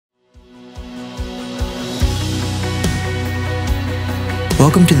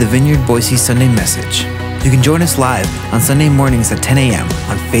Welcome to the Vineyard Boise Sunday Message. You can join us live on Sunday mornings at 10 a.m.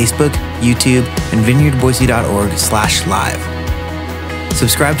 on Facebook, YouTube, and vineyardboise.org/live.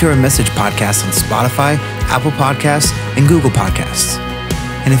 Subscribe to our message podcast on Spotify, Apple Podcasts, and Google Podcasts.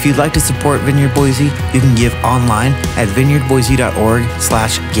 And if you'd like to support Vineyard Boise, you can give online at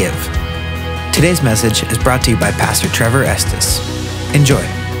vineyardboise.org/give. Today's message is brought to you by Pastor Trevor Estes. Enjoy.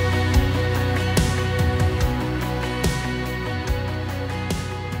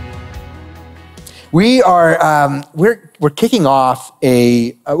 We're kicking off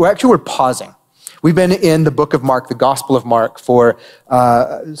we're pausing. We've been in the book of Mark, the Gospel of Mark, for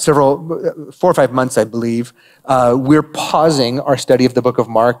 4 or 5 months, I believe. We're pausing our study of the book of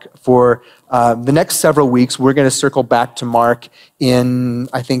Mark for the next several weeks. We're going to circle back to Mark in,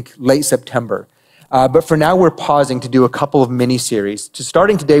 I think, late September. But for now, we're pausing to do a couple of mini-series,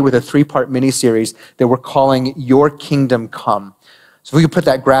 starting today with a 3-part mini-series that we're calling Your Kingdom Come. So if we could put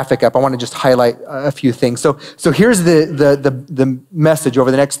that graphic up, I want to just highlight a few things. So here's the message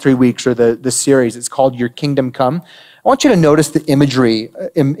over the next 3 weeks, or the series. It's called Your Kingdom Come. I want you to notice the imagery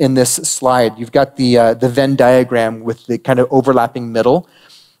in this slide. You've got the Venn diagram with the kind of overlapping middle.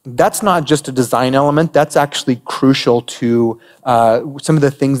 That's not just a design element. That's actually crucial to some of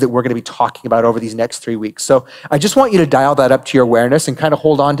the things that we're going to be talking about over these next 3 weeks. So I just want you to dial that up to your awareness and kind of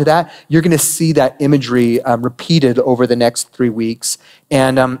hold on to that. You're going to see that imagery repeated over the next 3 weeks.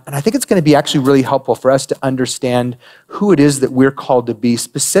 And I think it's going to be actually really helpful for us to understand who it is that we're called to be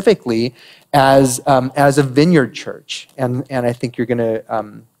specifically as a vineyard church. And I think you're going to, I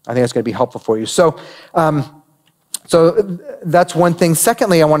think it's going to be helpful for you. So that's one thing.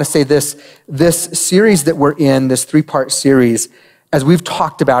 Secondly, I want to say this series that we're in, this 3-part series, as we've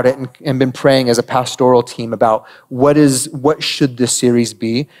talked about it and been praying as a pastoral team about what should this series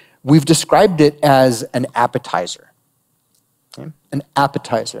be, we've described it as an appetizer. Okay? An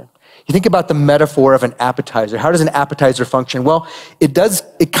appetizer. You think about the metaphor of an appetizer. How does an appetizer function? Well,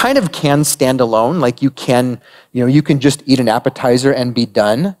 it kind of can stand alone. Like you can just eat an appetizer and be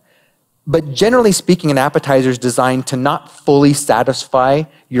done. But generally speaking, an appetizer is designed to not fully satisfy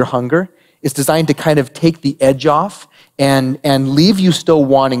your hunger. It's designed to kind of take the edge off and leave you still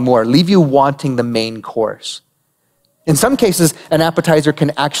wanting more, leave you wanting the main course. In some cases, an appetizer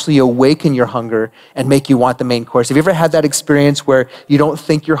can actually awaken your hunger and make you want the main course. Have you ever had that experience where you don't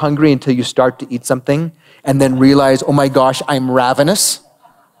think you're hungry until you start to eat something and then realize, oh my gosh, I'm ravenous?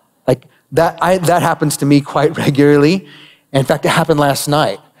 Like that happens to me quite regularly. In fact, it happened last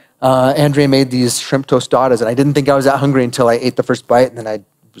night. Andrea made these shrimp tostadas, and I didn't think I was that hungry until I ate the first bite, and then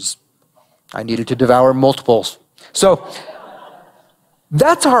I needed to devour multiples. So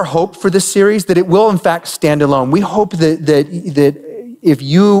that's our hope for this series, that it will in fact stand alone. We hope that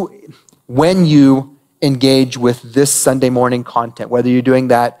when you engage with this Sunday morning content, whether you're doing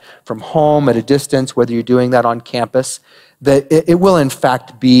that from home at a distance, whether you're doing that on campus, that it will in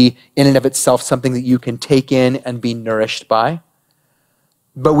fact be in and of itself something that you can take in and be nourished by.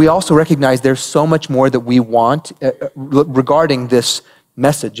 But we also recognize there's so much more that we want regarding this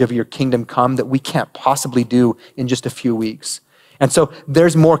message of your kingdom come that we can't possibly do in just a few weeks. And so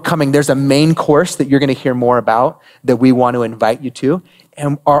there's more coming. There's a main course that you're going to hear more about that we want to invite you to.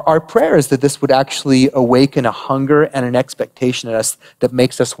 And our prayer is that this would actually awaken a hunger and an expectation in us that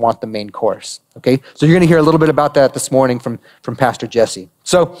makes us want the main course. Okay? So you're going to hear a little bit about that this morning from Pastor Jesse.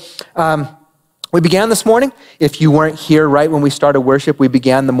 So, we began this morning. If you weren't here right when we started worship, we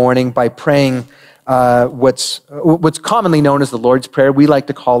began the morning by praying what's commonly known as the Lord's Prayer. We like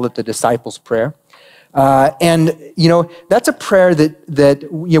to call it the Disciples' Prayer. And that's a prayer that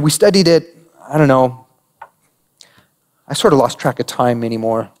we studied it, I don't know, I sort of lost track of time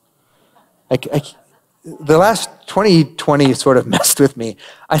anymore. The last 2020 sort of messed with me.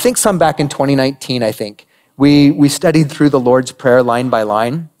 I think some back in 2019, we studied through the Lord's Prayer line by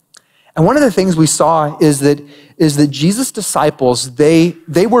line. And one of the things we saw is that Jesus' disciples, they'd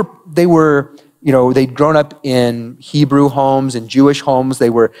grown up in Hebrew homes and Jewish homes. They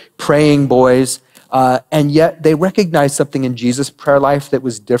were praying boys, and yet they recognized something in Jesus' prayer life that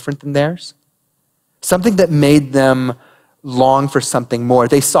was different than theirs, something that made them long for something more.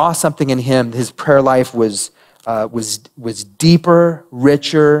 They saw something in him. His prayer life was deeper,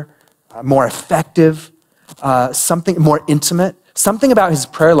 richer, more effective, something more intimate. Something about his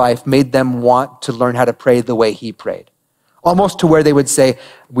prayer life made them want to learn how to pray the way he prayed. Almost to where they would say,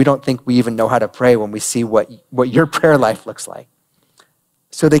 we don't think we even know how to pray when we see what your prayer life looks like.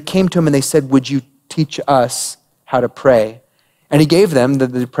 So they came to him and they said, would you teach us how to pray? And he gave them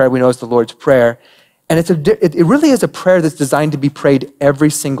the prayer we know as the Lord's Prayer. And it really is a prayer that's designed to be prayed every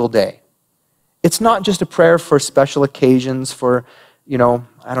single day. It's not just a prayer for special occasions, for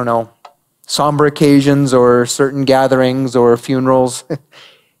I don't know, somber occasions or certain gatherings or funerals.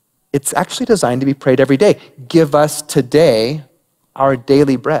 It's actually designed to be prayed every day. Give us today our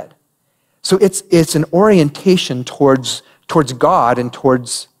daily bread. So it's an orientation towards God and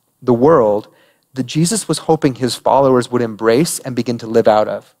towards the world that Jesus was hoping his followers would embrace and begin to live out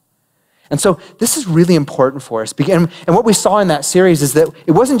of. And so this is really important for us. And what we saw in that series is that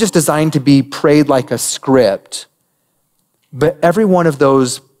it wasn't just designed to be prayed like a script, but every one of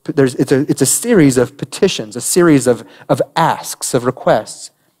those, it's a series of petitions, a series of asks, of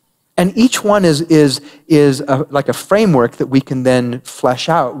requests. And each one is like a framework that we can then flesh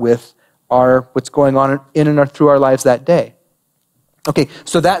out with what's going on in and through our lives that day. Okay,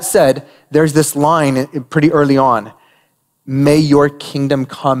 so that said, there's this line pretty early on. May your kingdom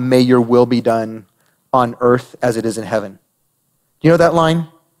come, may your will be done on earth as it is in heaven. You know that line?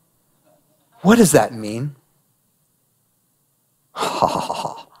 What does that mean?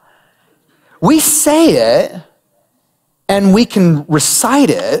 We say it and we can recite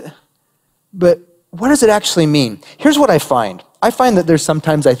it, but what does it actually mean? Here's what I find. I find that there's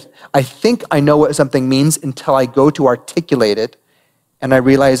sometimes I think I know what something means until I go to articulate it and I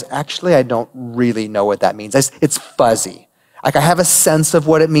realize actually I don't really know what that means. It's fuzzy. Like I have a sense of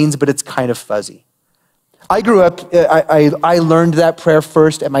what it means, but it's kind of fuzzy. I grew up, I learned that prayer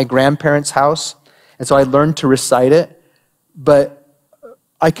first at my grandparents' house, and so I learned to recite it, but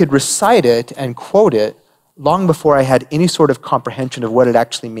I could recite it and quote it long before I had any sort of comprehension of what it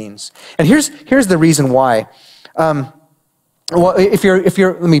actually means. And here's the reason why. Well, if you're,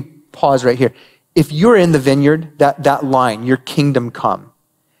 let me pause right here. If you're in the vineyard, that line, your kingdom come,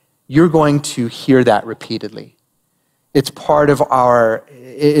 you're going to hear that repeatedly. It's part of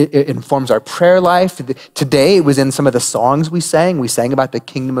it informs our prayer life. Today, it was in some of the songs we sang. We sang about the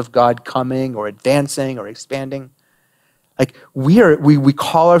kingdom of God coming or advancing or expanding. Like we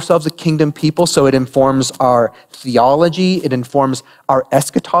call ourselves a kingdom people, so it informs our theology. It informs our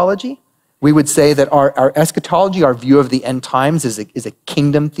eschatology. We would say that our eschatology, our view of the end times, is a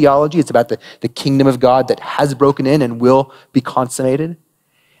kingdom theology. It's about the kingdom of God that has broken in and will be consummated.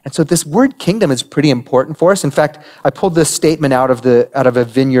 And so this word kingdom is pretty important for us. In fact, I pulled this statement out of a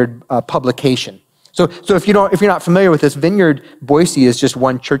Vineyard publication. So if you're not familiar with this, Vineyard Boise is just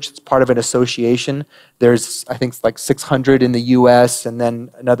one church. It's part of an association. There's, I think, like 600 in the U.S. and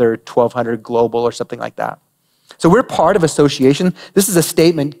then another 1,200 global or something like that. So we're part of association. This is a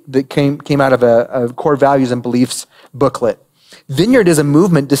statement that came out of a core values and beliefs booklet. Vineyard is a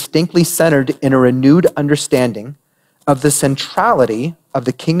movement distinctly centered in a renewed understanding of the centrality of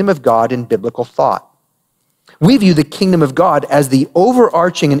the kingdom of God in biblical thought. We view the kingdom of God as the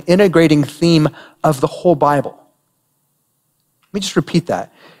overarching and integrating theme of the whole Bible. Let me just repeat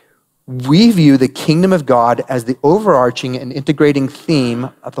that. We view the kingdom of God as the overarching and integrating theme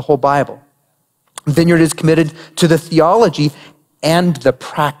of the whole Bible. Vineyard is committed to the theology and the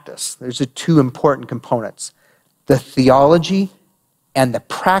practice. There's the two important components. The theology and the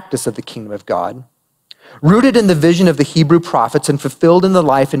practice of the kingdom of God, rooted in the vision of the Hebrew prophets and fulfilled in the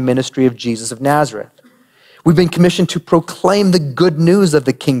life and ministry of Jesus of Nazareth. We've been commissioned to proclaim the good news of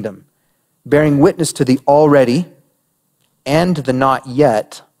the kingdom, bearing witness to the already and the not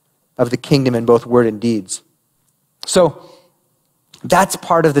yet of the kingdom in both word and deeds. So that's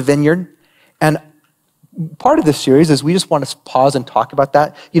part of the Vineyard. And part of this series is we just want to pause and talk about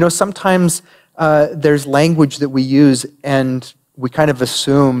that. Sometimes there's language that we use and we kind of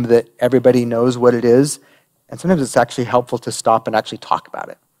assume that everybody knows what it is. And sometimes it's actually helpful to stop and actually talk about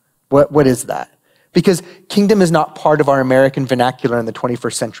it. What is that? Because kingdom is not part of our American vernacular in the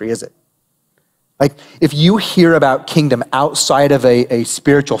 21st century, is it? Like, if you hear about kingdom outside of a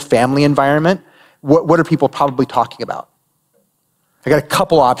spiritual family environment, what are people probably talking about? I got a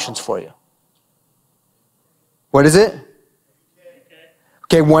couple options for you. What is it?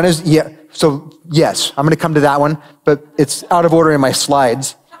 Okay, one is, so yes, I'm going to come to that one, but it's out of order in my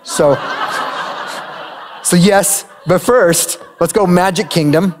slides. So yes, but first, let's go Magic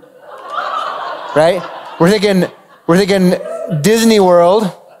Kingdom, right? We're thinking Disney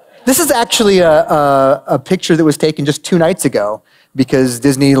World. This is actually a picture that was taken just 2 nights ago because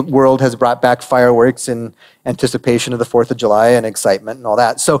Disney World has brought back fireworks in anticipation of the 4th of July and excitement and all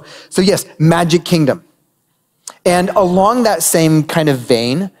that. So yes, Magic Kingdom. And along that same kind of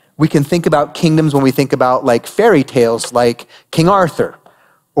vein, we can think about kingdoms when we think about like fairy tales like King Arthur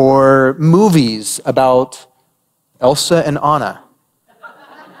or movies about Elsa and Anna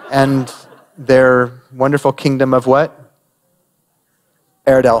and their wonderful kingdom of what?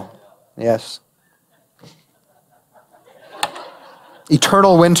 Arendelle, yes.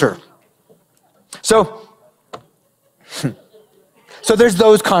 Eternal winter. So So there's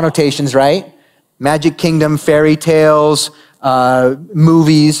those connotations, right? Magic kingdom, fairy tales,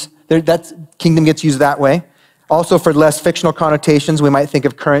 movies. That kingdom gets used that way. Also, for less fictional connotations, we might think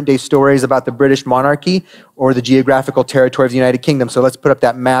of current day stories about the British monarchy or the geographical territory of the United Kingdom. So let's put up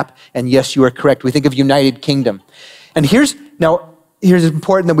that map, and yes, you are correct. We think of United Kingdom. And here's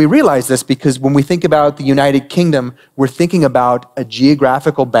important that we realize this, because when we think about the United Kingdom, we're thinking about a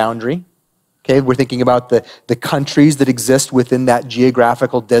geographical boundary. Okay, we're thinking about the countries that exist within that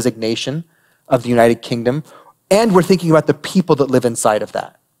geographical designation of the United Kingdom, and we're thinking about the people that live inside of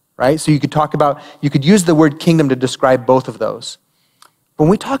that. Right? So you could use the word kingdom to describe both of those. When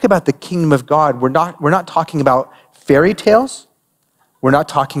we talk about the kingdom of God, we're not talking about fairy tales. We're not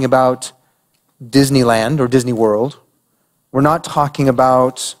talking about Disneyland or Disney World. We're not talking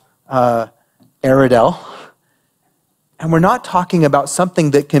about Aradel. And we're not talking about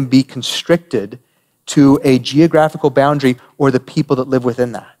something that can be constricted to a geographical boundary or the people that live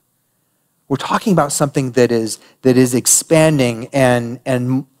within that. We're talking about something that is expanding and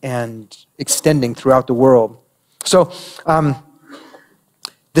extending throughout the world. So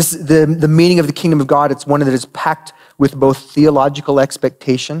the meaning of the kingdom of God, it's one that is packed with both theological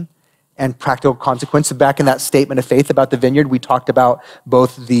expectation and practical consequence. Back in that statement of faith about the vineyard, we talked about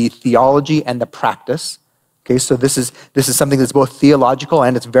both the theology and the practice. Okay, so this is something that's both theological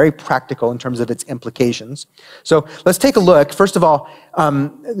and it's very practical in terms of its implications. So let's take a look. First of all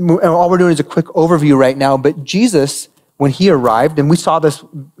we're doing is a quick overview right now, but Jesus, when he arrived, and we saw this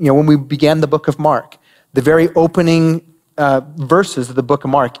when we began the book of Mark, the very opening verses of the book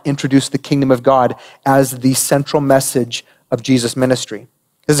of Mark introduced the kingdom of God as the central message of Jesus' ministry.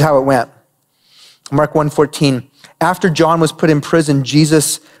 This is how it went. Mark 1:14, after John was put in prison,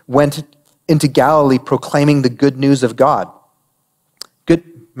 Jesus went into Galilee proclaiming the good news of God.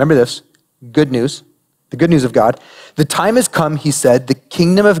 Remember this, good news, the good news of God. The time has come, he said, the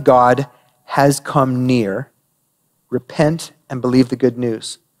kingdom of God has come near. Repent and believe the good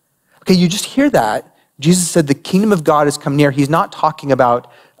news. Okay, you just hear that. Jesus said the kingdom of God has come near. He's not talking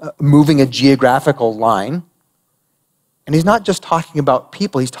about moving a geographical line. And he's not just talking about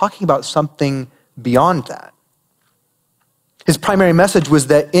people. He's talking about something beyond that. His primary message was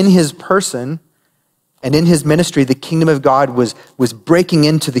that in his person and in his ministry, the kingdom of God was breaking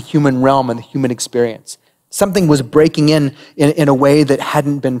into the human realm and the human experience. Something was breaking in a way that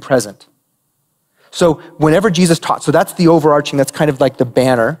hadn't been present. So whenever Jesus taught, so that's the overarching, that's kind of like the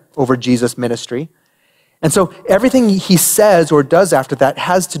banner over Jesus' ministry. And so everything he says or does after that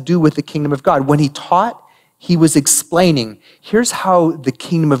has to do with the kingdom of God. When he taught, he was explaining, here's how the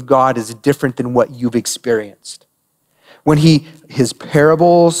kingdom of God is different than what you've experienced. When his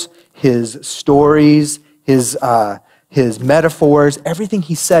parables, his stories, his metaphors, everything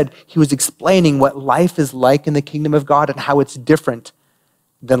he said, he was explaining what life is like in the kingdom of God and how it's different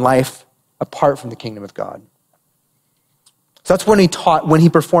than life apart from the kingdom of God. So that's when he taught, when he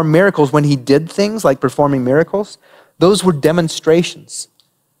performed miracles, when he did things like performing miracles, those were demonstrations.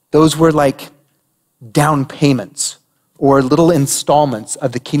 Those were like down payments or little installments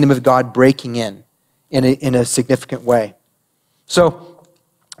of the kingdom of God breaking in a significant way. So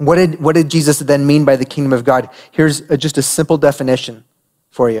what did Jesus then mean by the kingdom of God? Here's just a simple definition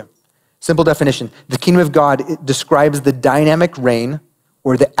for you. Simple definition. The kingdom of God, it describes the dynamic reign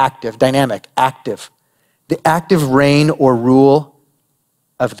or the active reign or rule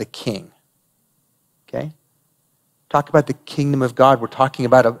of the king. Okay? Talk about the kingdom of God. We're talking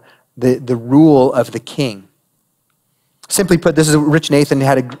about the rule of the king. Simply put, this is Rich Nathan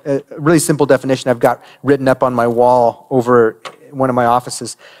had a really simple definition I've got written up on my wall over one of my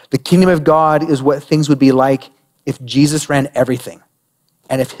offices. The kingdom of God is what things would be like if Jesus ran everything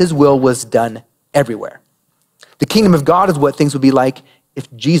and if his will was done everywhere. The kingdom of God is what things would be like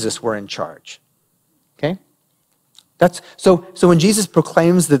if Jesus were in charge. Okay? So when Jesus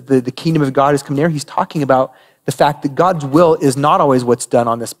proclaims that the kingdom of God has come near, he's talking about the fact that God's will is not always what's done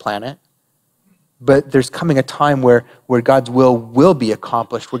on this planet. But there's coming a time where God's will be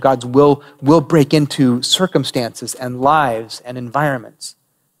accomplished, where God's will break into circumstances and lives and environments,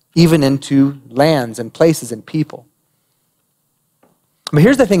 even into lands and places and people. But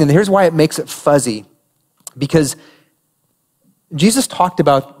here's the thing, and here's why it makes it fuzzy, because Jesus talked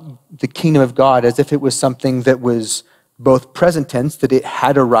about the kingdom of God as if it was something that was both present tense, that it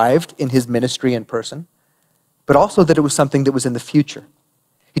had arrived in his ministry in person, but also that it was something that was in the future.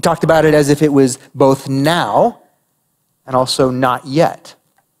 He talked about it as if it was both now and also not yet.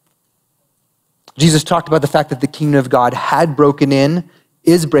 Jesus talked about the fact that the kingdom of God had broken in,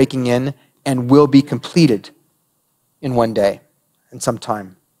 is breaking in, and will be completed in one day and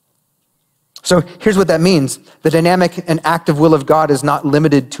sometime. So here's what that means. The dynamic and active will of God is not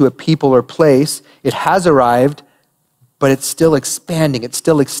limited to a people or place. It has arrived, but it's still expanding. It's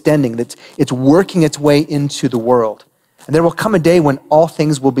still extending. It's working its way into the world. And there will come a day when all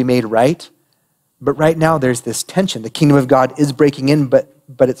things will be made right. But right now there's this tension. The kingdom of God is breaking in, but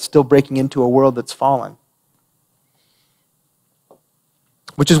it's still breaking into a world that's fallen.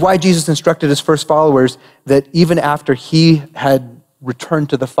 Which is why Jesus instructed his first followers that even after he had returned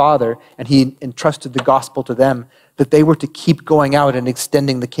to the Father and he entrusted the gospel to them, that they were to keep going out and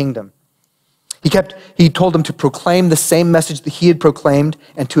extending the kingdom. He told them to proclaim the same message that he had proclaimed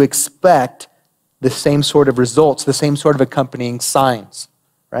and to expect the same sort of results, the same sort of accompanying signs,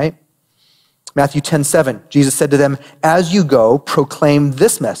 right? Matthew 10:7, Jesus said to them, "As you go, proclaim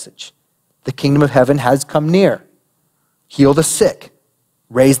this message. The kingdom of heaven has come near. Heal the sick,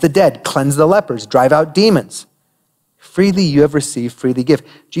 raise the dead, cleanse the lepers, drive out demons. Freely you have received, freely give."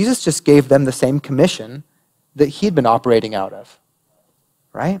 Jesus just gave them the same commission that he'd been operating out of,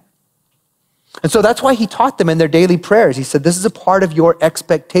 right? And so that's why he taught them in their daily prayers. He said, this is a part of your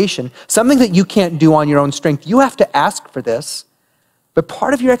expectation, something that you can't do on your own strength. You have to ask for this. But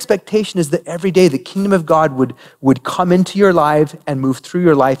part of your expectation is that every day the kingdom of God would come into your life and move through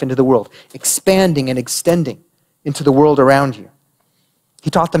your life into the world, expanding and extending into the world around you. He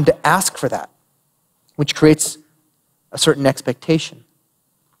taught them to ask for that, which creates a certain expectation.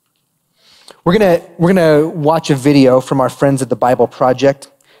 We're gonna watch a video from our friends at the Bible Project.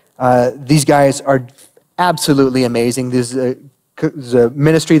 These guys are absolutely amazing. This is a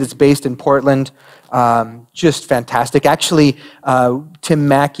ministry that's based in Portland. Just fantastic. Actually, Tim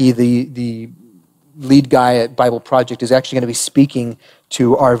Mackey, the lead guy at Bible Project, is actually going to be speaking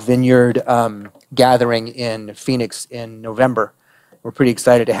to our Vineyard gathering in Phoenix in November. We're pretty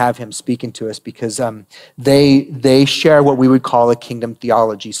excited to have him speaking to us because they share what we would call a kingdom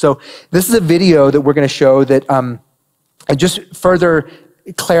theology. So this is a video that we're going to show that just further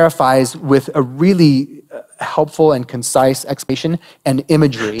clarifies with a really helpful and concise explanation and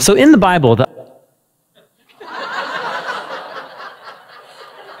imagery. So in the Bible,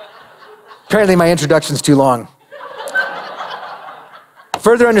 Apparently my introduction's too long.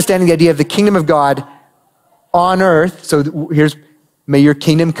 Further understanding the idea of the kingdom of God on earth. So here's, may your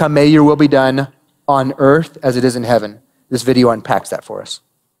kingdom come, may your will be done on earth as it is in heaven. This video unpacks that for us.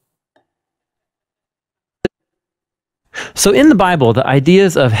 So in the Bible, the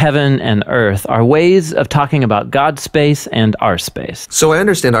ideas of heaven and earth are ways of talking about God's space and our space. So I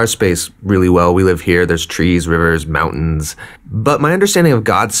understand our space really well. We live here, there's trees, rivers, mountains. But my understanding of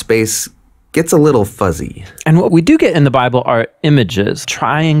God's space gets a little fuzzy. And what we do get in the Bible are images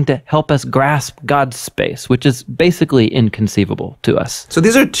trying to help us grasp God's space, which is basically inconceivable to us. So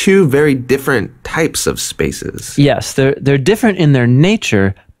these are two very different types of spaces. Yes, they're different in their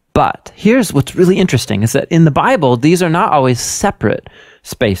nature, but here's what's really interesting is that in the Bible, these are not always separate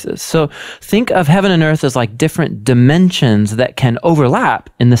spaces. So think of heaven and earth as like different dimensions that can overlap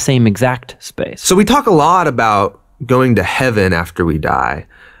in the same exact space. So we talk a lot about going to heaven after we die,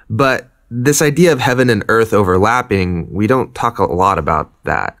 but this idea of heaven and earth overlapping, we don't talk a lot about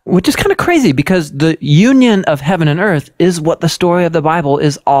that. Which is kind of crazy because the union of heaven and earth is what the story of the Bible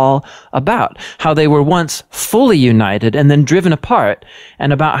is all about. How they were once fully united and then driven apart,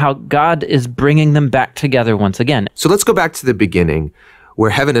 and about how God is bringing them back together once again. So let's go back to the beginning, where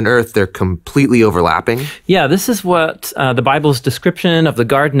heaven and earth, they're completely overlapping. Yeah, this is what the Bible's description of the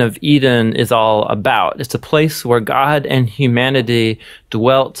Garden of Eden is all about. It's a place where God and humanity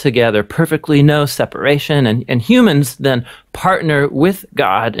dwelt together, perfectly no separation, and humans then partner with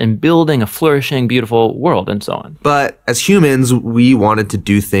God in building a flourishing, beautiful world and so on. But as humans, we wanted to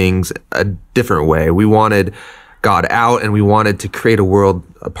do things a different way. We wanted God out, and we wanted to create a world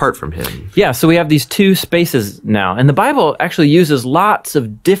apart from him. Yeah, so we have these two spaces now. And the Bible actually uses lots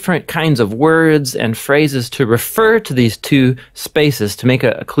of different kinds of words and phrases to refer to these two spaces to make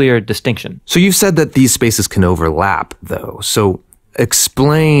a clear distinction. So you've said that these spaces can overlap, though. So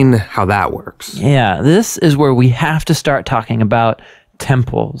explain how that works. Yeah, this is where we have to start talking about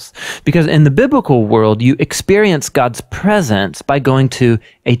temples. Because in the biblical world, you experience God's presence by going to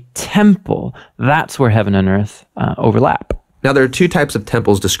a temple. That's where heaven and earth overlap. Now, there are two types of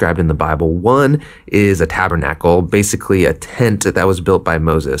temples described in the Bible. One is a tabernacle, basically a tent that was built by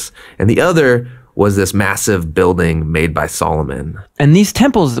Moses. And the other was this massive building made by Solomon. And these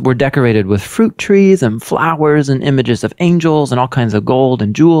temples were decorated with fruit trees and flowers and images of angels and all kinds of gold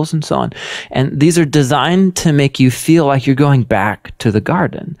and jewels and so on. And these are designed to make you feel like you're going back to the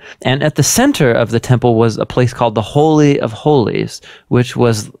garden. And at the center of the temple was a place called the Holy of Holies, which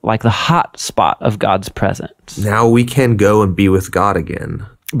was like the hot spot of God's presence. Now we can go and be with God again.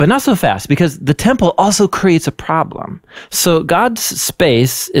 But not so fast, because the temple also creates a problem. So God's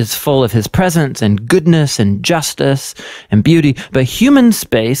space is full of his presence and goodness and justice and beauty, but human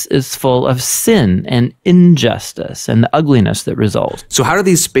space is full of sin and injustice and the ugliness that results. So how do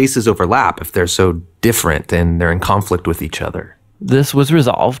these spaces overlap if they're so different and they're in conflict with each other? This was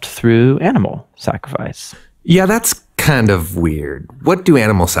resolved through animal sacrifice. Yeah, that's kind of weird. What do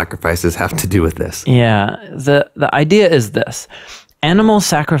animal sacrifices have to do with this? Yeah, the idea is this. Animal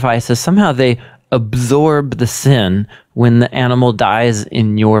sacrifices, somehow they absorb the sin when the animal dies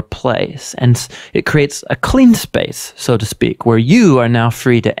in your place. And it creates a clean space, so to speak, where you are now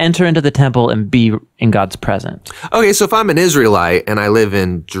free to enter into the temple and be in God's presence. Okay, so if I'm an Israelite and I live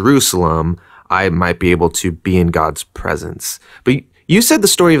in Jerusalem, I might be able to be in God's presence. But you said the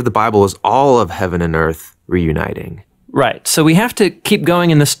story of the Bible is all of heaven and earth reuniting. Right. So we have to keep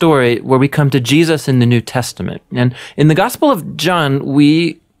going in the story where we come to Jesus in the New Testament. And in the Gospel of John,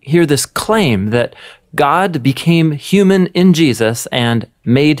 we hear this claim that God became human in Jesus and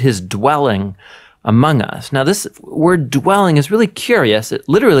made his dwelling among us. Now, this word dwelling is really curious.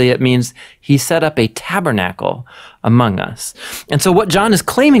 It means he set up a tabernacle among us. And so what John is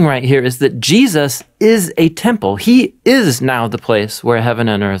claiming right here is that Jesus is a temple. He is now the place where heaven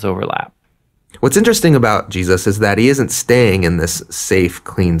and earth overlap. What's interesting about Jesus is that he isn't staying in this safe,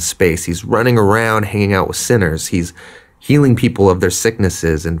 clean space. He's running around, hanging out with sinners. He's healing people of their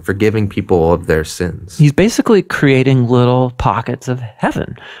sicknesses and forgiving people of their sins. He's basically creating little pockets of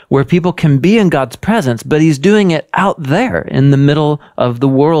heaven where people can be in God's presence, but he's doing it out there in the middle of the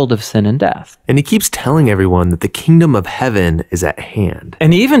world of sin and death. And he keeps telling everyone that the kingdom of heaven is at hand.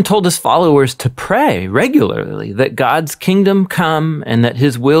 And he even told his followers to pray regularly that God's kingdom come and that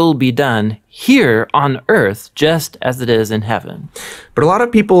his will be done here on earth just as it is in heaven. But a lot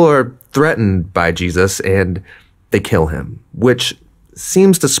of people are threatened by Jesus and they kill him, which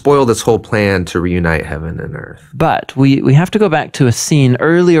seems to spoil this whole plan to reunite heaven and earth. But we have to go back to a scene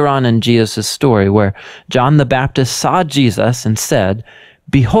earlier on in Jesus' story where John the Baptist saw Jesus and said,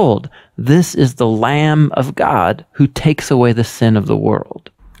 "Behold, this is the Lamb of God who takes away the sin of the world."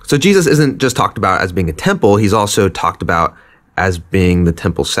 So Jesus isn't just talked about as being a temple, he's also talked about as being the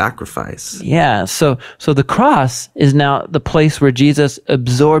temple sacrifice. Yeah, so the cross is now the place where Jesus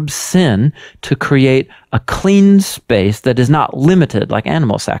absorbs sin to create a clean space that is not limited like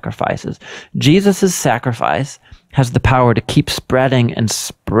animal sacrifices. Jesus' sacrifice has the power to keep spreading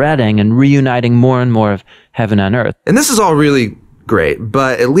and reuniting more and more of heaven and earth. And this is all really great,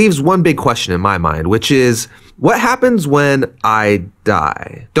 but it leaves one big question in my mind, which is, what happens when I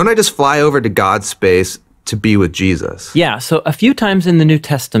die? Don't I just fly over to God's space to be with Jesus? Yeah, so a few times in the New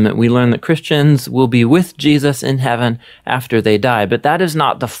Testament, we learn that Christians will be with Jesus in heaven after they die, but that is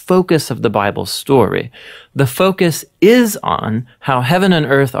not the focus of the Bible story. The focus is on how heaven and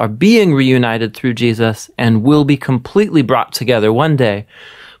earth are being reunited through Jesus and will be completely brought together one day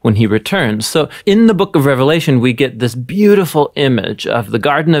when he returns. So in the book of Revelation, we get this beautiful image of the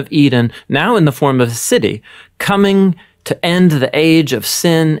Garden of Eden, now in the form of a city, coming to end the age of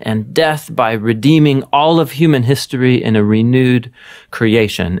sin and death by redeeming all of human history in a renewed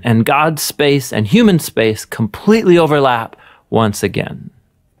creation. And God's space and human space completely overlap once again.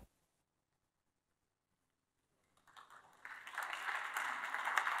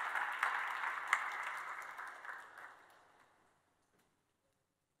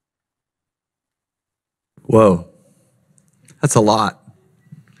 Whoa, that's a lot.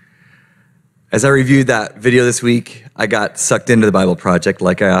 As I reviewed that video this week, I got sucked into the Bible Project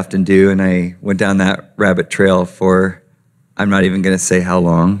like I often do, and I went down that rabbit trail for, I'm not even going to say how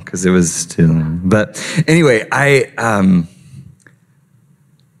long, because it was too long. But anyway,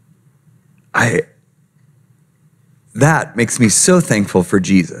 that makes me so thankful for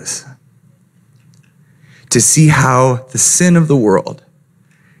Jesus. To see how the sin of the world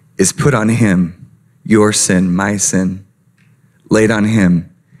is put on him, your sin, my sin, laid on him,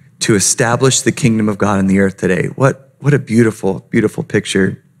 to establish the kingdom of God on the earth today. What a beautiful, beautiful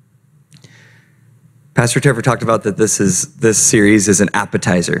picture. Pastor Trevor talked about that this series is an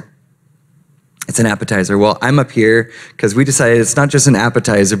appetizer. It's an appetizer. Well, I'm up here because we decided it's not just an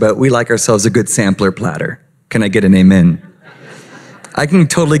appetizer, but we like ourselves a good sampler platter. Can I get an amen? I can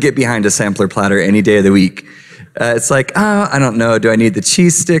totally get behind a sampler platter any day of the week. It's like, I don't know. Do I need the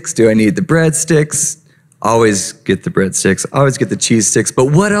cheese sticks? Do I need the breadsticks? Always get the breadsticks, always get the cheese sticks,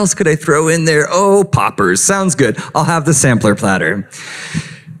 but what else could I throw in there? Oh, poppers, sounds good. I'll have the sampler platter.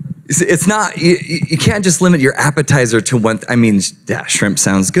 It's not, you can't just limit your appetizer to one, yeah, shrimp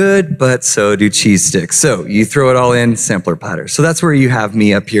sounds good, but so do cheese sticks. So you throw it all in, sampler platter. So that's where you have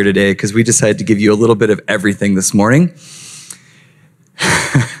me up here today, because we decided to give you a little bit of everything this morning.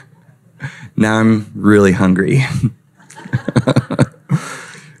 Now I'm really hungry.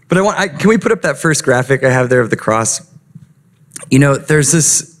 But can we put up that first graphic I have there of the cross? You know, there's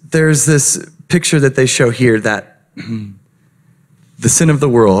this picture that they show here that the sin of the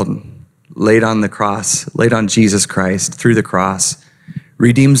world laid on the cross, laid on Jesus Christ through the cross,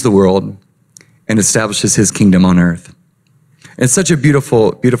 redeems the world and establishes his kingdom on earth. And it's such a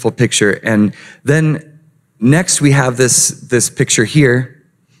beautiful, beautiful picture. And then next we have this picture here,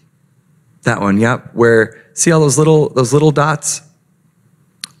 that one, yep, where, see all those little dots?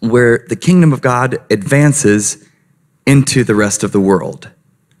 Where the kingdom of God advances into the rest of the world.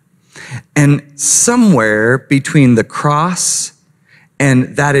 And somewhere between the cross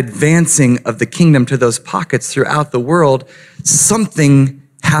and that advancing of the kingdom to those pockets throughout the world, something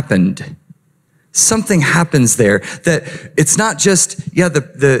happened. Something happens there that it's not just,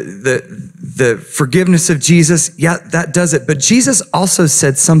 the forgiveness of Jesus, that does it. But Jesus also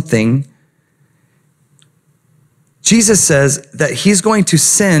said something. Jesus says that he's going to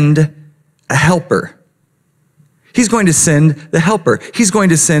send a helper. He's going to send the helper. He's going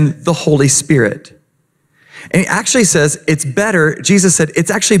to send the Holy Spirit. And he actually says it's better, Jesus said, it's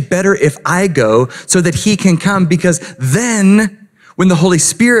actually better if I go so that he can come, because then when the Holy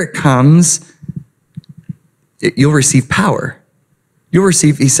Spirit comes, you'll receive power. You'll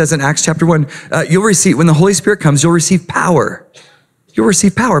receive, he says in Acts chapter 1, you'll receive, when the Holy Spirit comes, you'll receive power. You'll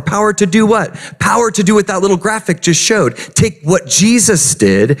receive power. Power to do what? Power to do what that little graphic just showed. Take what Jesus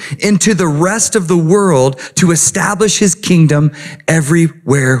did into the rest of the world to establish his kingdom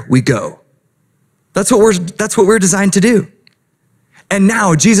everywhere we go. That's what we're designed to do. And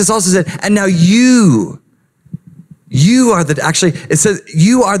now Jesus also said, and now you are it says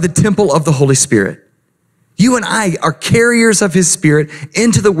you are the temple of the Holy Spirit. You and I are carriers of his Spirit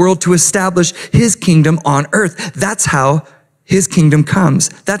into the world to establish his kingdom on earth. That's how his kingdom comes.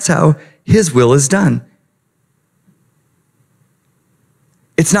 That's how his will is done.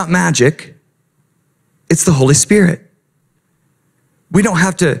 It's not magic. It's the Holy Spirit. We don't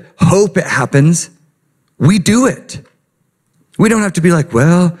have to hope it happens. We do it. We don't have to be like,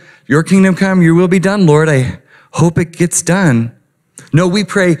 well, your kingdom come, your will be done, Lord. I hope it gets done. No, we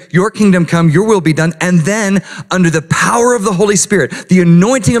pray, your kingdom come, your will be done. And then under the power of the Holy Spirit, the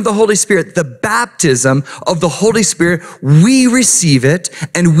anointing of the Holy Spirit, the baptism of the Holy Spirit, we receive it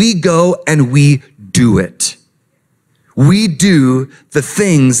and we go and we do it. We do the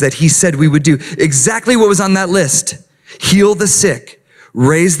things that he said we would do. Exactly what was on that list. Heal the sick,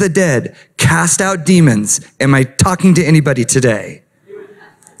 raise the dead, cast out demons. Am I talking to anybody today?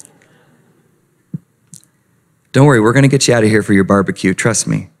 Don't worry, we're going to get you out of here for your barbecue. Trust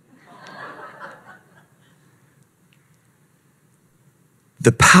me.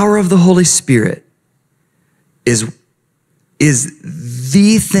 The power of the Holy Spirit is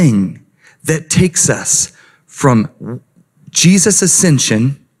the thing that takes us from Jesus'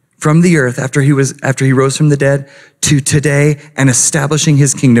 ascension from the earth after he rose from the dead to today and establishing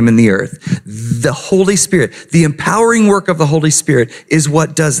his kingdom in the earth. The Holy Spirit, the empowering work of the Holy Spirit is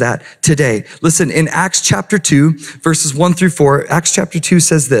what does that today. Listen, in Acts chapter 2, verses 1 through 4, Acts chapter 2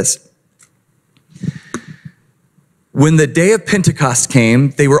 says this. When the day of Pentecost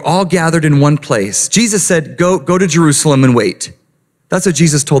came, they were all gathered in one place. Jesus said, go to Jerusalem and wait. That's what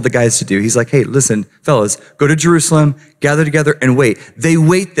Jesus told the guys to do. He's like, hey, listen, fellas, go to Jerusalem, gather together and wait. They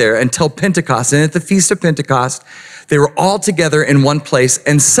wait there until Pentecost. And at the Feast of Pentecost, they were all together in one place.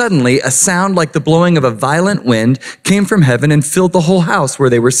 And suddenly a sound like the blowing of a violent wind came from heaven and filled the whole house where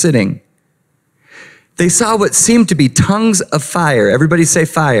they were sitting. They saw what seemed to be tongues of fire. Everybody say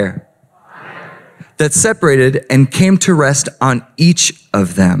fire. Fire. That separated and came to rest on each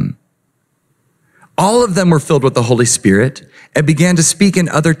of them. All of them were filled with the Holy Spirit and began to speak in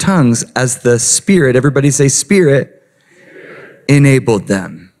other tongues as the Spirit, everybody say Spirit, enabled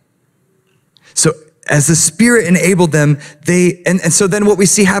them. So as the Spirit enabled them, and so then what we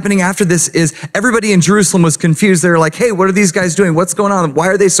see happening after this is everybody in Jerusalem was confused. They're like, hey, what are these guys doing? What's going on? Why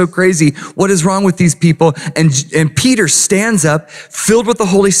are they so crazy? What is wrong with these people? And Peter stands up, filled with the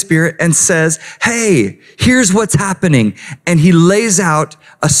Holy Spirit, and says, hey, here's what's happening. And he lays out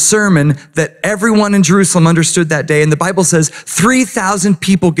a sermon that everyone in Jerusalem understood that day. And the Bible says 3,000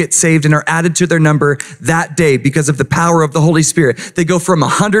 people get saved and are added to their number that day because of the power of the Holy Spirit. They go from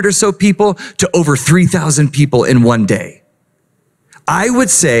 100 or so people to over 3,000 people in one day. I would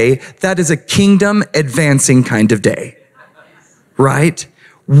say that is a kingdom advancing kind of day, right?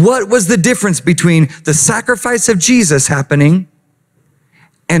 What was the difference between the sacrifice of Jesus happening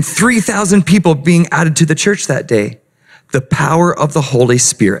and 3,000 people being added to the church that day? The power of the Holy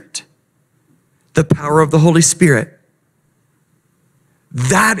Spirit. The power of the Holy Spirit.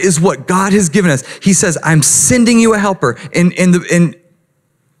 That is what God has given us. He says, I'm sending you a helper. In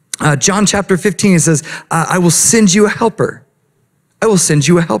John chapter 15, it says, I will send you a helper. I will send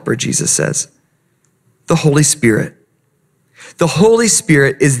you a helper, Jesus says. The Holy Spirit. The Holy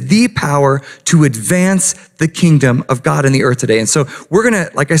Spirit is the power to advance the kingdom of God in the earth today. And so we're going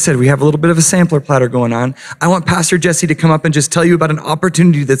to, like I said, we have a little bit of a sampler platter going on. I want Pastor Jesse to come up and just tell you about an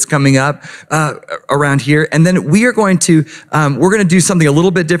opportunity that's coming up around here. And then we are going to, we're going to do something a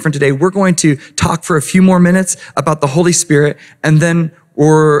little bit different today. We're going to talk for a few more minutes about the Holy Spirit, and then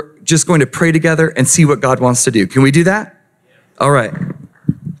we're just going to pray together and see what God wants to do. Can we do that? All right.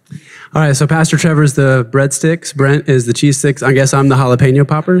 All right, so Pastor Trevor's the breadsticks, Brent is the cheese sticks. I guess I'm the jalapeno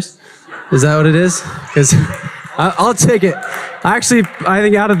poppers. Is that what it is? Because I'll take it. I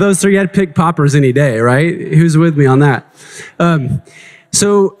think out of those three, I'd pick poppers any day, right? Who's with me on that?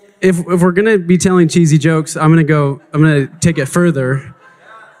 So if we're gonna be telling cheesy jokes, I'm gonna take it further.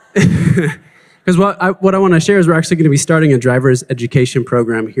 Because what I want to share is we're actually going to be starting a driver's education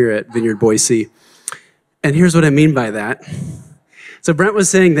program here at Vineyard Boise. And here's what I mean by that. So Brent was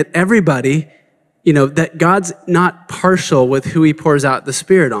saying that everybody, that God's not partial with who he pours out the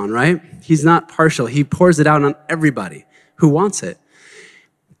Spirit on, right? He's not partial. He pours it out on everybody who wants it.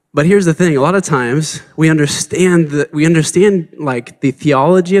 But here's the thing. A lot of times we understand like the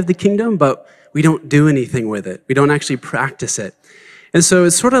theology of the kingdom, but we don't do anything with it. We don't actually practice it. And so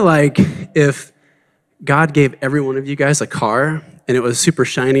it's sort of like if God gave every one of you guys a car and it was super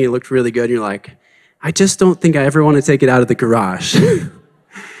shiny, it looked really good, and you're like, I just don't think I ever want to take it out of the garage.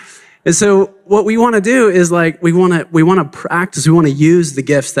 And so what we want to do is like, we want to practice, we want to use the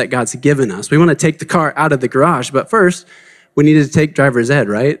gifts that God's given us. We want to take the car out of the garage, but first we needed to take driver's ed,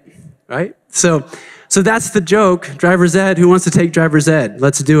 right? Right? So that's the joke, driver's ed. Who wants to take driver's ed?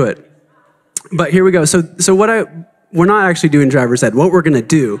 Let's do it. But here we go. So we're not actually doing driver's ed. What we're going to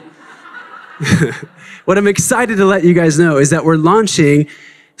do, what I'm excited to let you guys know is that we're launching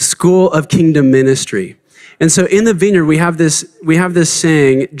School of Kingdom Ministry. And so in the Vineyard, we have this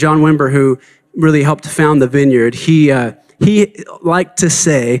saying, John Wimber, who really helped found the Vineyard, he liked to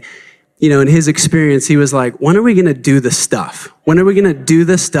say, in his experience, he was like, when are we going to do the stuff? When are we going to do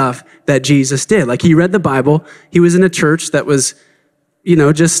the stuff that Jesus did? Like, he read the Bible. He was in a church that was, I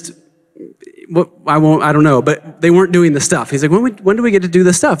don't know, but they weren't doing the stuff. He's like, when do we get to do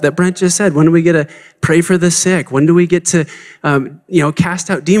the stuff that Brent just said? When do we get to pray for the sick? When do we get to, cast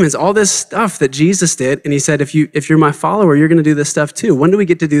out demons? All this stuff that Jesus did. And he said, if you're my follower, you're going to do this stuff too. When do we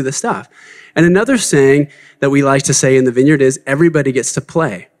get to do the stuff? And another saying that we like to say in the Vineyard is everybody gets to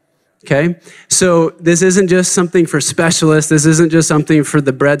play. Okay? So this isn't just something for specialists. This isn't just something for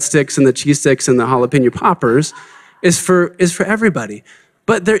the breadsticks and the cheese sticks and the jalapeno poppers. It's for everybody.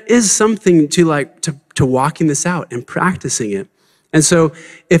 But there is something to walking this out and practicing it. And so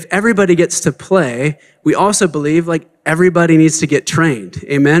if everybody gets to play, we also believe like everybody needs to get trained.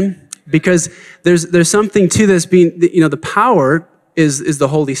 Amen? Because there's something to this being, the power is the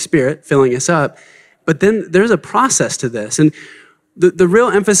Holy Spirit filling us up. But then there's a process to this. And the real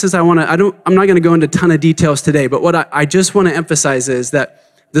emphasis I'm not going to go into a ton of details today, but what I just want to emphasize is that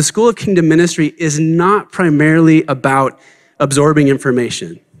the School of Kingdom Ministry is not primarily about absorbing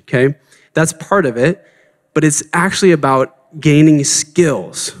information, okay? That's part of it, but it's actually about gaining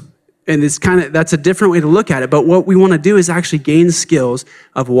skills. And that's a different way to look at it, but what we want to do is actually gain skills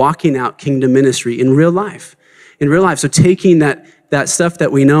of walking out kingdom ministry in real life. So taking that stuff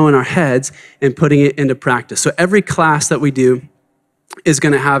that we know in our heads and putting it into practice. So every class that we do is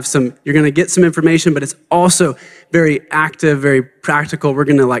going to have you're going to get some information, but it's also very active, very practical. We're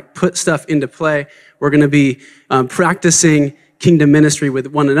going to put stuff into play. We're going to be practicing kingdom ministry with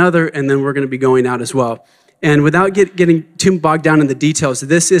one another, and then we're going to be going out as well. And without getting too bogged down in the details,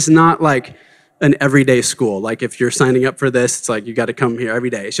 this is not like an everyday school. Like if you're signing up for this, it's like you got to come here every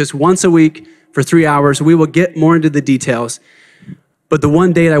day. It's just once a week for 3 hours. We will get more into the details. But the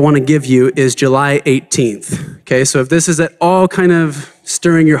one date I want to give you is July 18th. Okay, so if this is at all kind of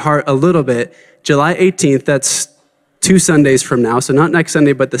stirring your heart a little bit, July 18th, that's 2 Sundays from now. So not next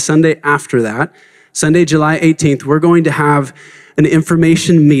Sunday, but the Sunday after that. Sunday, July 18th, we're going to have an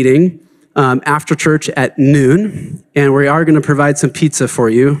information meeting after church at noon. And we are going to provide some pizza for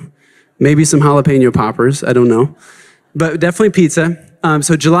you. Maybe some jalapeno poppers, I don't know. But definitely pizza.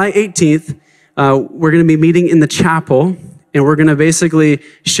 So July 18th, we're going to be meeting in the chapel. and we're going to basically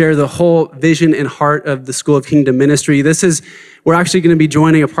share the whole vision and heart of the School of Kingdom Ministry. We're actually going to be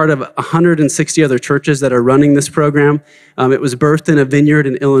joining a part of 160 other churches that are running this program. It was birthed in a vineyard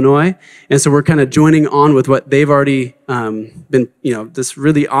in Illinois, and so we're kind of joining on with what they've already been, this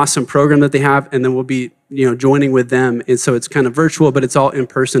really awesome program that they have, and then we'll be, joining with them. And so it's kind of virtual, but it's all in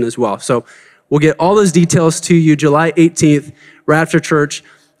person as well. So we'll get all those details to you July 18th, right after church.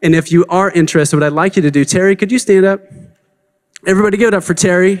 And if you are interested, what I'd like you to do, Terry, could you stand up? Everybody give it up for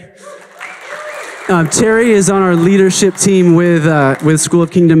Terry. Terry is on our leadership team with School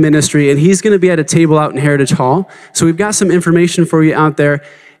of Kingdom Ministry, and he's going to be at a table out in Heritage Hall. So we've got some information for you out there,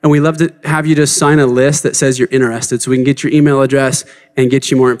 and we'd love to have you just sign a list that says you're interested so we can get your email address and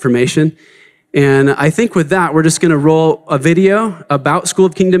get you more information. And I think with that, we're just going to roll a video about School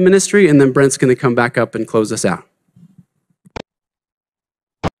of Kingdom Ministry, and then Brent's going to come back up and close us out.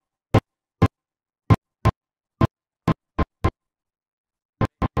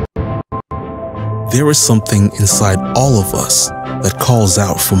 There is something inside all of us that calls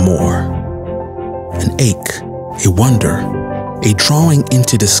out for more. An ache, a wonder, a drawing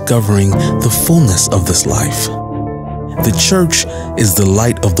into discovering the fullness of this life. The church is the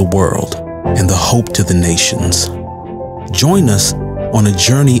light of the world and the hope to the nations. Join us on a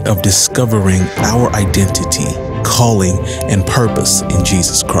journey of discovering our identity, calling, and purpose in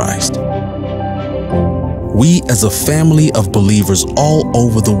Jesus Christ. We, as a family of believers all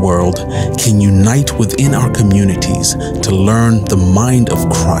over the world, can unite within our communities to learn the mind of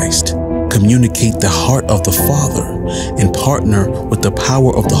Christ, communicate the heart of the Father, and partner with the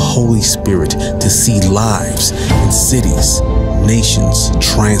power of the Holy Spirit to see lives and cities, nations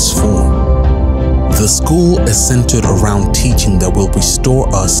transformed. The school is centered around teaching that will restore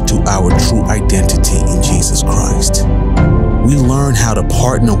us to our true identity in Jesus Christ. We learn how to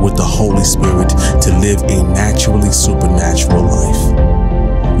partner with the Holy Spirit to live a naturally supernatural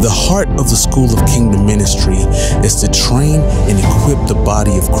life. The heart of the School of Kingdom Ministry is to train and equip the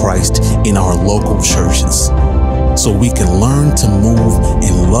body of Christ in our local churches, so we can learn to move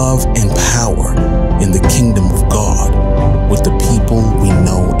in love and power in the kingdom of God with the people we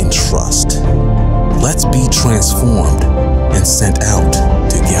know and trust. Let's be transformed and sent out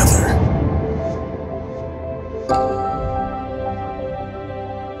together.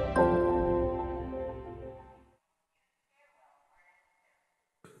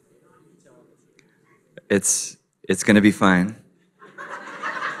 It's going to be fine.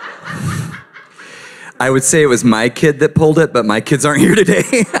 I would say it was my kid that pulled it, but my kids aren't here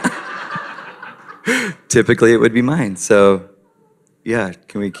today. Typically, it would be mine. So, yeah,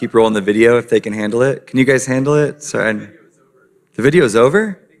 can we keep rolling the video if they can handle it? Can you guys handle it? Sorry. The video's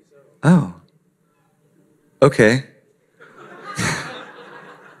over? Oh. Okay.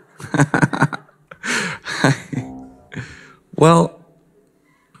 Well,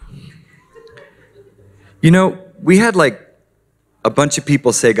 we had like a bunch of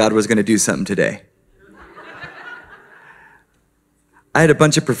people say God was going to do something today. I had a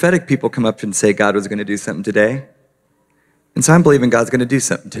bunch of prophetic people come up and say God was going to do something today. And so I'm believing God's going to do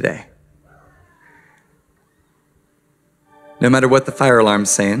something today. No matter what the fire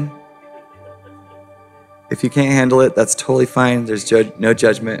alarm's saying. If you can't handle it, that's totally fine. There's no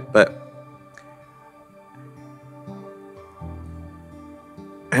judgment, but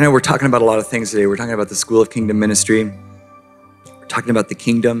I know we're talking about a lot of things today. We're talking about the School of Kingdom Ministry. We're talking about the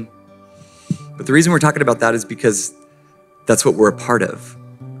kingdom. But the reason we're talking about that is because that's what we're a part of.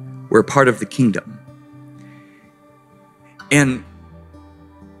 We're a part of the kingdom. And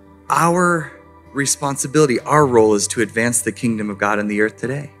our responsibility, our role is to advance the kingdom of God in the earth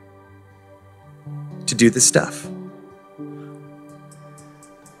today. To do this stuff.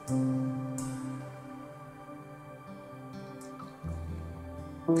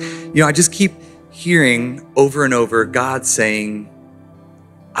 I just keep hearing over and over God saying,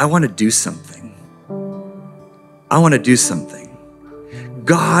 I want to do something. I want to do something.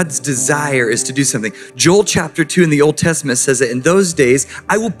 God's desire is to do something. Joel chapter 2 in the Old Testament says that in those days,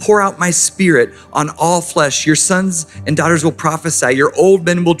 I will pour out my spirit on all flesh. Your sons and daughters will prophesy. Your old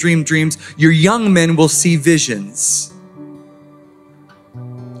men will dream dreams. Your young men will see visions.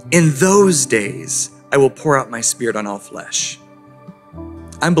 In those days, I will pour out my spirit on all flesh.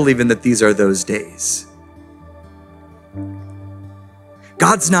 I'm believing that these are those days.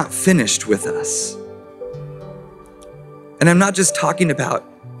 God's not finished with us. And I'm not just talking about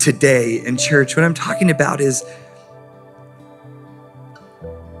today in church. What I'm talking about is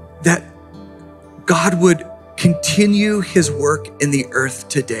that God would continue his work in the earth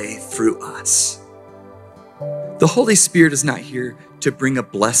today through us. The Holy Spirit is not here to bring a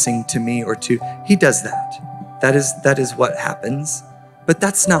blessing to me he does that. That is what happens. But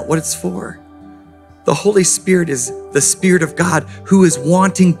that's not what it's for. The Holy Spirit is the Spirit of God who is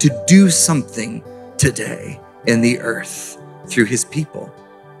wanting to do something today in the earth through his people.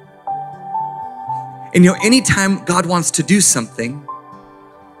 And anytime God wants to do something,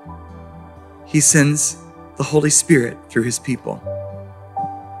 he sends the Holy Spirit through his people.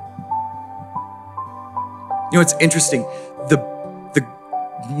 It's interesting. The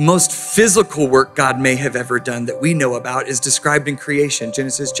most physical work God may have ever done that we know about is described in creation,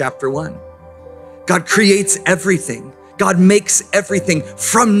 Genesis chapter 1. God creates everything. God makes everything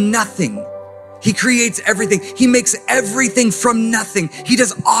from nothing. He creates everything. He makes everything from nothing. He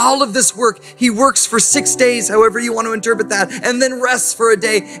does all of this work. He works for 6 days, however you want to interpret that, and then rests for a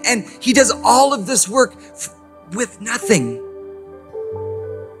day. And he does all of this work with nothing.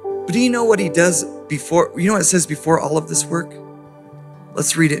 But do you know what he does before? You know what it says before all of this work?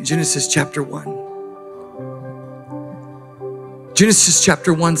 Let's read it in Genesis chapter 1. Genesis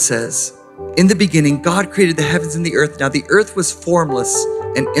chapter 1 says, in the beginning, God created the heavens and the earth. Now the earth was formless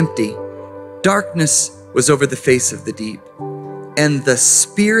and empty. Darkness was over the face of the deep, and the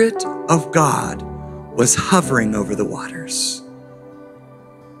Spirit of God was hovering over the waters.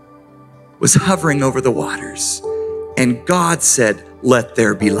 Was hovering over the waters. And God said, let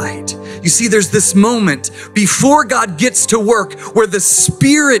there be light. You see, there's this moment before God gets to work where the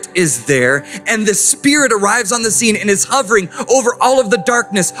Spirit is there, and the Spirit arrives on the scene and is hovering over all of the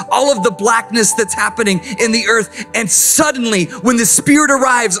darkness, all of the blackness that's happening in the earth. And suddenly, when the Spirit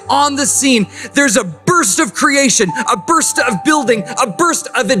arrives on the scene, there's a burst of creation, a burst of building, a burst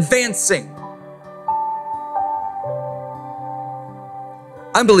of advancing.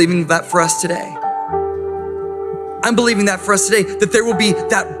 I'm believing that for us today. I'm believing that for us today, that there will be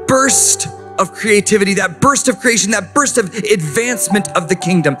that burst of creativity, that burst of creation, that burst of advancement of the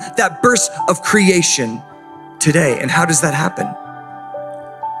kingdom, that burst of creation today. And how does that happen?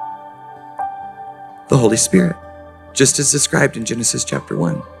 The Holy Spirit, just as described in Genesis chapter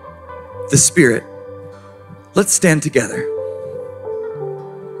 1. The Spirit. Let's stand together.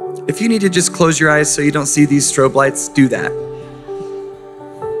 If you need to just close your eyes so you don't see these strobe lights, do that.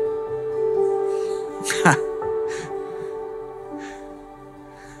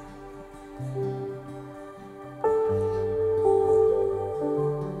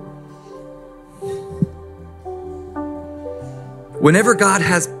 Whenever God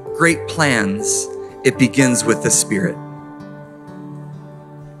has great plans, it begins with the Spirit.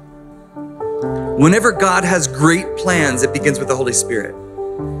 Whenever God has great plans, it begins with the Holy Spirit.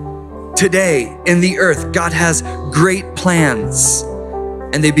 Today, in the earth, God has great plans,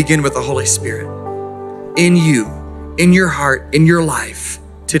 and they begin with the Holy Spirit. In you, in your heart, in your life,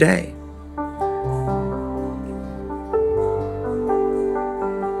 today.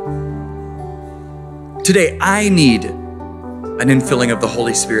 Today, I need an infilling of the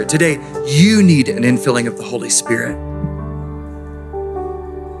Holy Spirit. Today, you need an infilling of the Holy Spirit.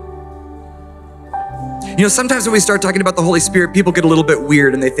 Sometimes when we start talking about the Holy Spirit, people get a little bit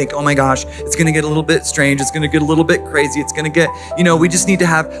weird and they think, oh my gosh, it's gonna get a little bit strange. It's gonna get a little bit crazy. It's gonna get, we just need to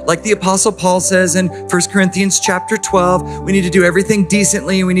have, like the Apostle Paul says in 1 Corinthians chapter 12, we need to do everything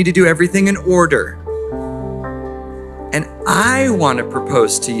decently and we need to do everything in order. And I wanna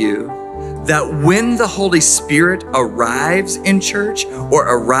propose to you that when the Holy Spirit arrives in church or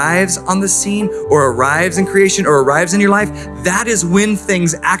arrives on the scene or arrives in creation or arrives in your life, that is when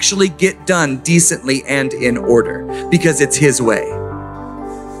things actually get done decently and in order, because it's his way.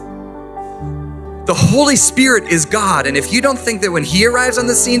 The Holy Spirit is God, and if you don't think that when he arrives on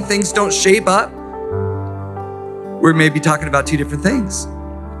the scene, things don't shape up, we're maybe talking about two different things.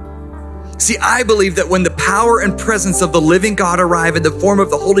 See, I believe that when the power and presence of the living God arrive in the form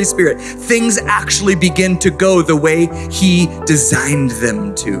of the Holy Spirit, things actually begin to go the way he designed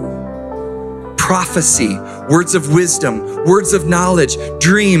them to. Prophecy, words of wisdom, words of knowledge,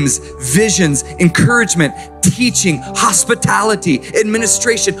 dreams, visions, encouragement, teaching, hospitality,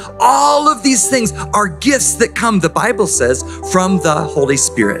 administration, all of these things are gifts that come, the Bible says, from the Holy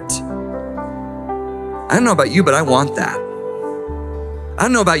Spirit. I don't know about you, but I want that. I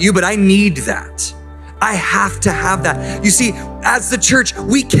don't know about you, but I need that. I have to have that. You see, as the church,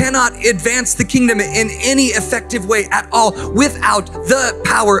 we cannot advance the kingdom in any effective way at all without the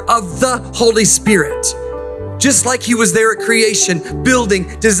power of the Holy Spirit. Just like he was there at creation,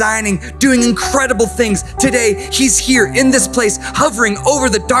 building, designing, doing incredible things. Today, he's here in this place, hovering over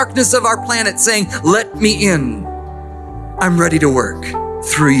the darkness of our planet, saying, let me in. I'm ready to work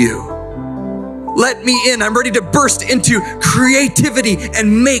through you. Let me in. I'm ready to burst into creativity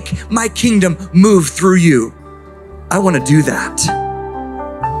and make my kingdom move through you. I want to do that.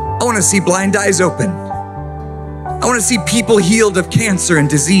 I want to see blind eyes open. I want to see people healed of cancer and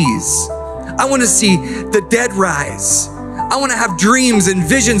disease. I want to see the dead rise. I want to have dreams and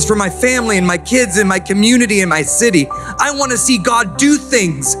visions for my family and my kids and my community and my city. I want to see God do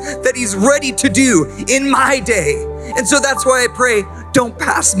things that he's ready to do in my day. And so that's why I pray, don't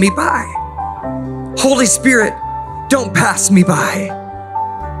pass me by. Holy Spirit, don't pass me by.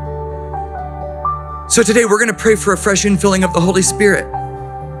 So today we're going to pray for a fresh infilling of the Holy Spirit.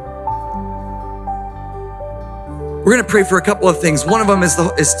 We're going to pray for a couple of things. One of them is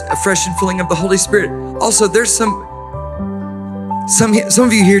a fresh infilling of the Holy Spirit. Also, there's some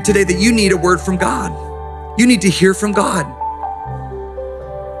of you here today that you need a word from God. You need to hear from God.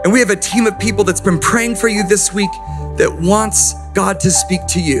 And we have a team of people that's been praying for you this week that wants God to speak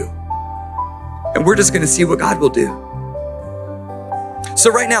to you. And we're just going to see what God will do.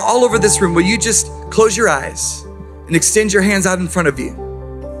 So right now, all over this room, will you just close your eyes and extend your hands out in front of you?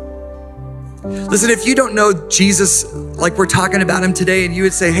 Listen, if you don't know Jesus like we're talking about him today, and you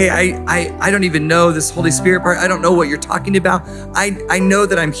would say, hey, I don't even know this Holy Spirit part. I don't know what you're talking about. I know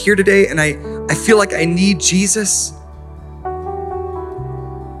that I'm here today and I feel like I need Jesus.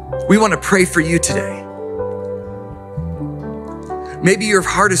 We want to pray for you today. Maybe your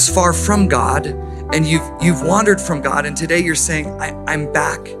heart is far from God and you've wandered from God, and today you're saying, I'm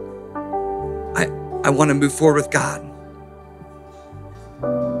back. I want to move forward with God.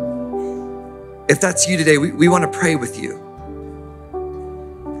 If that's you today, we want to pray with you.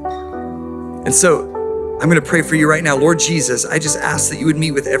 And so I'm going to pray for you right now. Lord Jesus, I just ask that you would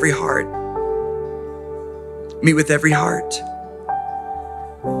meet with every heart. Meet with every heart.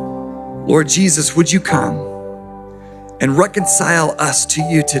 Lord Jesus, would you come and reconcile us to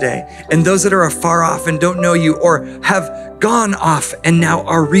you today? And those that are afar off and don't know you or have gone off and now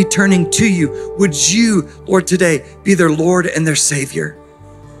are returning to you, would you, Lord, today be their Lord and their Savior?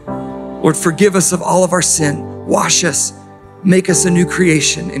 Lord, forgive us of all of our sin. Wash us. Make us a new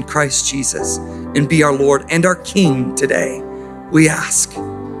creation in Christ Jesus and be our Lord and our King today. We ask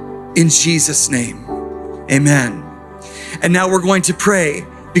in Jesus' name, amen. And now we're going to pray,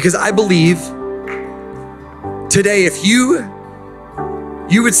 because I believe today, if you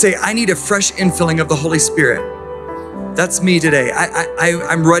would say, I need a fresh infilling of the Holy Spirit. That's me today.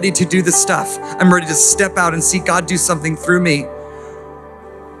 I'm ready to do the stuff. I'm ready to step out and see God do something through me.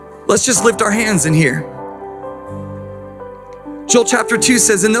 Let's just lift our hands in here. Joel chapter 2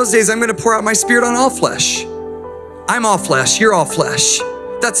 says, in those days, I'm going to pour out my Spirit on all flesh. I'm all flesh. You're all flesh.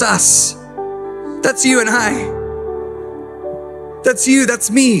 That's us. That's you and I. That's you.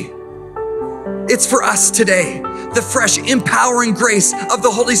 That's me. It's for us today. The fresh, empowering grace of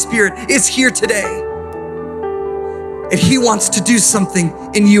the Holy Spirit is here today. And he wants to do something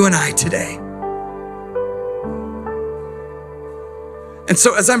in you and I today. And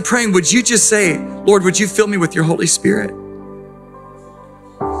so as I'm praying, would you just say, Lord, would you fill me with your Holy Spirit?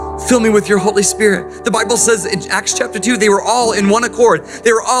 Fill me with your Holy Spirit. The Bible says in Acts chapter 2, they were all in one accord.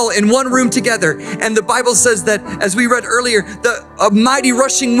 They were all in one room together. And the Bible says that, as we read earlier, a mighty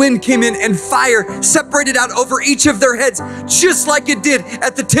rushing wind came in and fire separated out over each of their heads, just like it did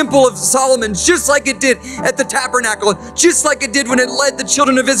at the Temple of Solomon, just like it did at the tabernacle, just like it did when it led the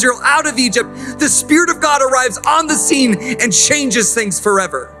children of Israel out of Egypt. The Spirit of God arrives on the scene and changes things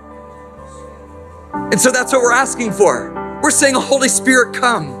forever. And so that's what we're asking for. We're saying, Holy Spirit,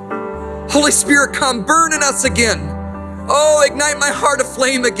 come. Holy Spirit, come, burn in us again. Oh, ignite my heart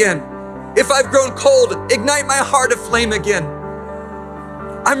aflame again. If I've grown cold, ignite my heart aflame again.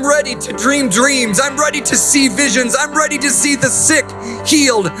 I'm ready to dream dreams. I'm ready to see visions. I'm ready to see the sick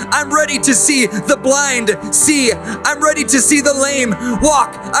healed. I'm ready to see the blind see. I'm ready to see the lame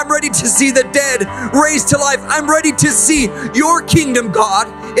walk. I'm ready to see the dead raised to life. I'm ready to see your kingdom, God,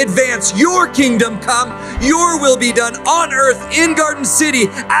 advance. Your kingdom come. Your will be done on earth in Garden City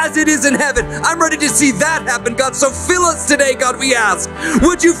as it is in heaven. I'm ready to see that happen, God. So fill us today, God, we ask.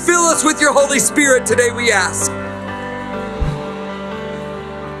 Would you fill us with your Holy Spirit today, we ask.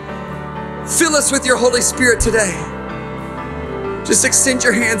 Fill us with your Holy Spirit today. Just extend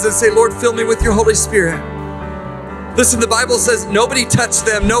your hands and say, Lord, fill me with your Holy Spirit. Listen, the Bible says nobody touched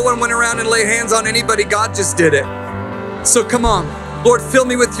them. No one went around and laid hands on anybody. God just did it. So come on. Lord, fill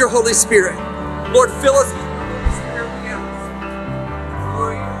me with your Holy Spirit. Lord, fill us with your Holy Spirit.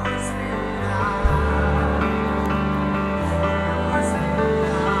 Lord, your Holy Spirit.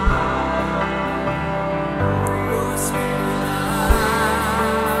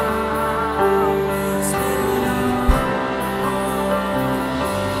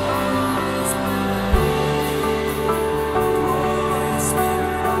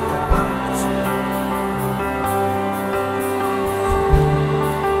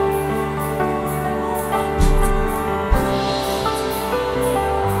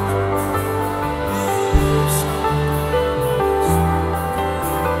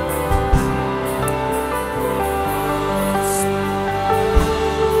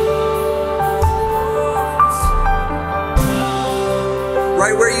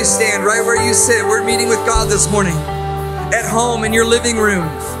 you stand, right where you sit. We're meeting with God this morning. At home, in your living room,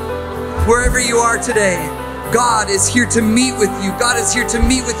 wherever you are today, God is here to meet with you. God is here to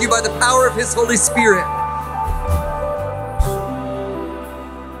meet with you by the power of His Holy Spirit.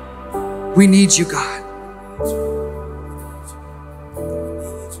 We need you, God.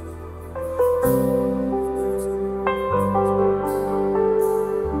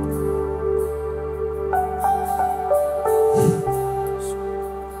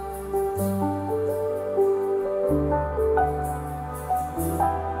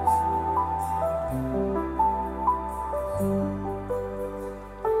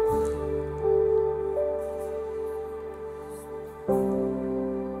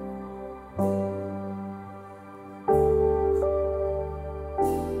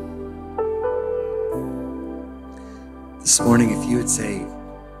 This morning, if you would say,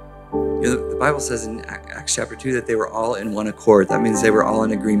 the Bible says in Acts chapter 2 that they were all in one accord. That means they were all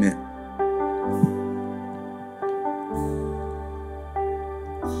in agreement.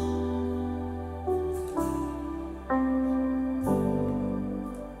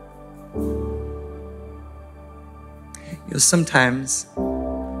 Sometimes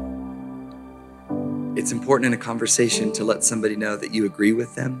it's important in a conversation to let somebody know that you agree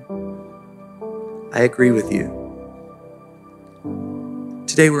with them. I agree with you.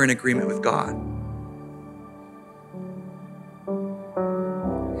 Today we're in agreement with God.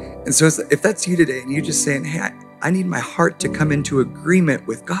 And so if that's you today and you're just saying, hey, I need my heart to come into agreement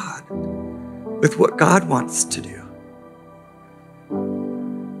with God, with what God wants to do.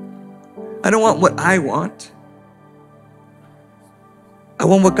 I don't want what I want. I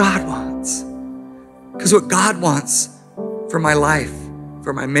want what God wants. Because what God wants for my life,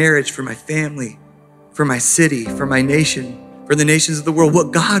 for my marriage, for my family, for my city, for my nation, for the nations of the world,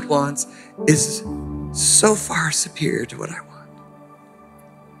 what God wants is so far superior to what I want.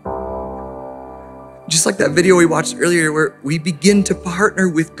 Just like that video we watched earlier where we begin to partner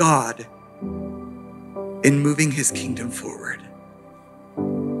with God in moving His kingdom forward.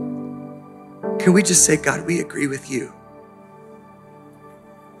 Can we just say, God, we agree with you.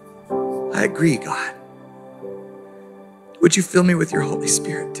 I agree, God. Would you fill me with your Holy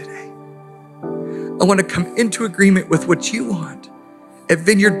Spirit today? I want to come into agreement with what you want at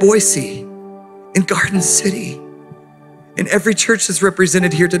Vineyard Boise, in Garden City, in every church that's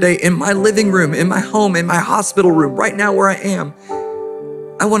represented here today, in my living room, in my home, in my hospital room, right now where I am.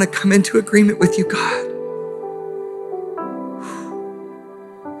 I want to come into agreement with you, God.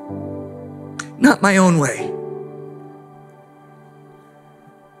 Not my own way.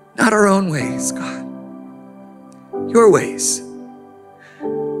 Not our own ways, God. Your ways.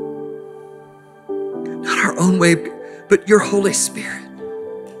 Not our own way, but your Holy Spirit.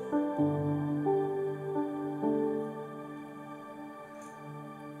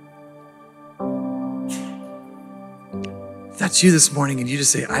 If that's you this morning and you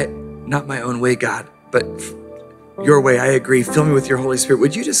just say, not my own way, God, but your way, I agree. Fill me with your Holy Spirit.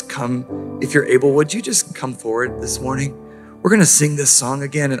 Would you just come, if you're able, would you just come forward this morning? We're going to sing this song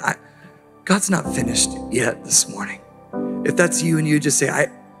again, and God's not finished yet this morning. If that's you and you just say,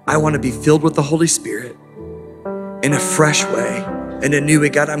 I want to be filled with the Holy Spirit in a fresh way, in a new way.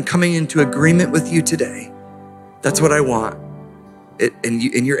 God, I'm coming into agreement with you today. That's what I want. And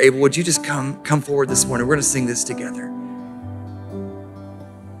you're able, would you just come forward this morning? We're going to sing this together.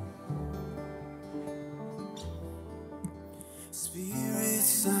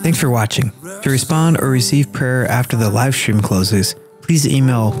 Thanks for watching. To respond or receive prayer after the live stream closes, please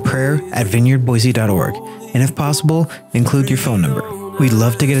email prayer@vineyardboise.org, and if possible, include your phone number. We'd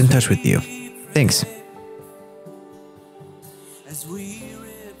love to get in touch with you. Thanks.